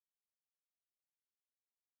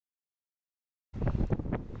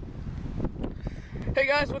Hey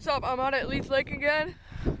guys, what's up? I'm out at Leith Lake again.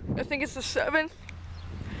 I think it's the 7th.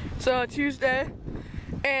 It's Tuesday.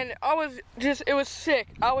 And it was sick.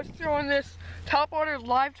 I was throwing this topwater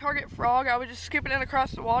live target frog. I was just skipping it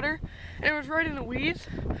across the water. And it was right in the weeds.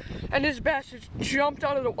 And this bass just jumped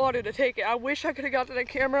out of the water to take it. I wish I could have got to the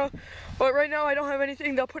camera. But right now I don't have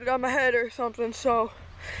anything to put it on my head or something. So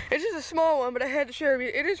it's just a small one, but I had to share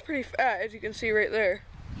it. It is pretty fat, as you can see right there.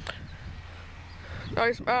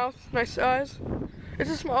 Nice mouth, nice size. It's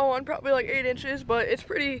a small one, probably like 8 inches, but it's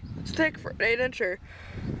pretty thick for an 8-incher.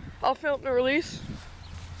 I'll film the release.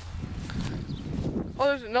 Oh,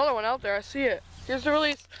 there's another one out there, I see it. Here's the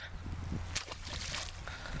release.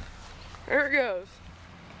 There it goes.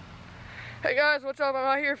 Hey guys, what's up? I'm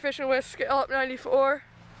out here fishing with scallop94,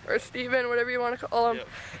 or Steven, whatever you want to call him. Yep.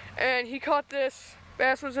 And he caught this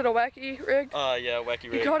bass. Was it a wacky rig? Yeah, wacky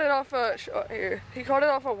rig. He caught it off a, he caught it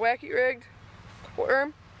off a wacky rigged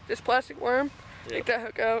worm, this plastic worm. Yep. Take that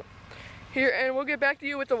hook out here, and we'll get back to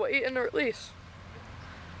you with the weight and the release.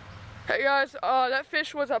 Hey guys, that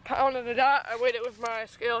fish was 1 pound on the dot. I weighed it with my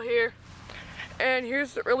scale here, and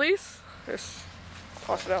here's the release. Just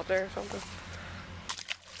toss it out there or something.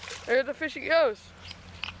 There the fishy goes.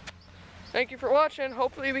 Thank you for watching.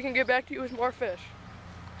 Hopefully we can get back to you with more fish.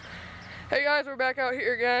 Hey guys, we're back out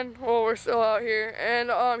here again. Well, we're still out here,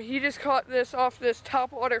 and he just caught this off this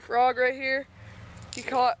topwater frog right here. He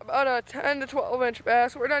caught about a 10 to 12 inch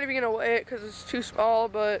bass. We're not even gonna weigh it because it's too small,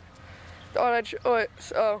 but thought I'd show it.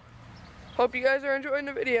 So, hope you guys are enjoying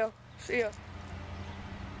the video. See ya.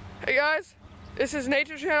 Hey guys, this is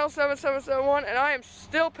Nature Channel 7771, and I am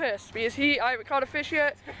still pissed because I haven't caught a fish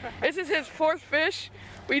yet. This is his 4th fish.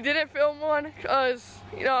 We didn't film one because,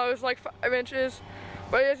 you know, it was like 5 inches.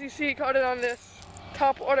 But as you see, he caught it on this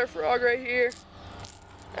topwater frog right here.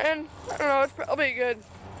 And, I don't know, it's probably a good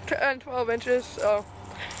 10, 12 inches, so.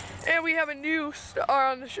 And we have a new star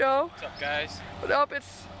on the show. What's up, guys? What up?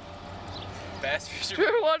 It's Bass Fisher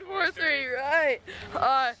 143, right?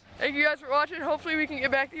 Thank you guys for watching. Hopefully we can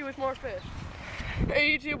get back to you with more fish.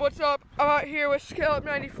 Hey YouTube, what's up? I'm out here with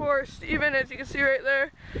scallop94, Steven, as you can see right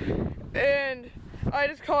there. And I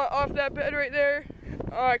just caught off that bed right there.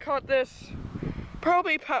 I caught this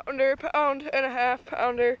probably pounder, pound and a half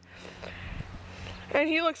pounder. And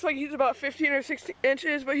he looks like he's about 15 or 16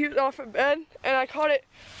 inches, but he was off a bed. And I caught it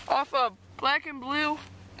off a black and blue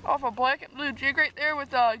jig right there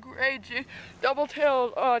with a gray jig,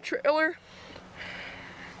 double-tailed trailer.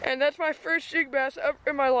 And that's my first jig bass ever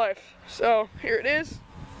in my life. So here it is.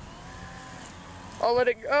 I'll let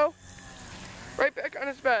it go. Right back on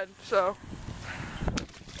its bed. So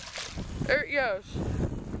there it goes.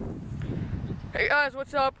 Hey guys,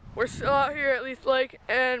 what's up? We're still out here at Leith Lake,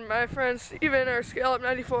 and my friend Steven, or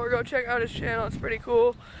scallop94, go check out his channel. It's pretty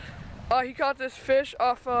cool. He caught this fish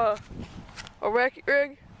off a wacky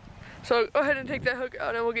rig. So go ahead and take that hook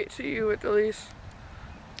out and we'll get to you with the release.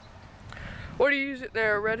 What do you use it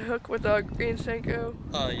there? A red hook with a green Senko?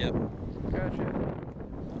 Yep. Gotcha.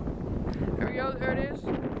 There we go, there it is.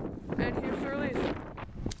 And here's the release.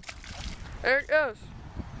 There it goes.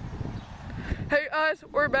 Hey guys,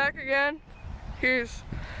 we're back again. Here's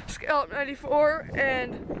scallop94,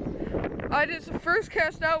 and I did the first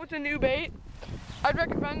cast out with the new bait. I'd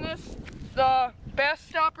recommend this, the bass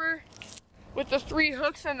stopper with the 3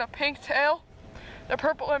 hooks and the pink tail, the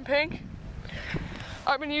purple and pink.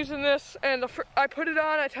 I've been using this, and I put it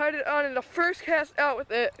on, I tied it on, and the first cast out with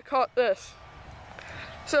it, I caught this.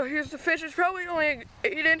 So here's the fish. It's probably only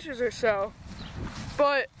 8 inches or so.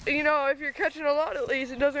 But, you know, if you're catching a lot of these,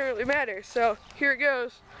 it doesn't really matter. So here it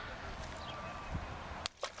goes.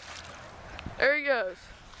 There he goes.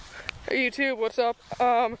 Hey YouTube, what's up?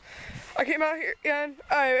 I came out here again.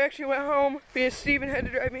 I actually went home because Steven had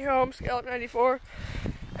to drive me home, scallop94.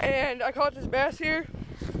 And I caught this bass here.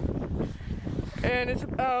 And it's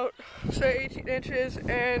about, say, 18 inches,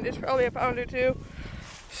 and it's probably 1 pound or 2.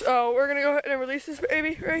 So we're gonna go ahead and release this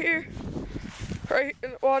baby right here. Right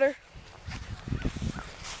in the water.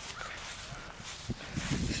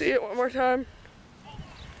 See it one more time.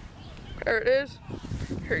 There it is.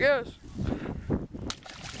 Here it goes.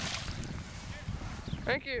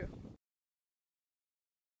 Thank you.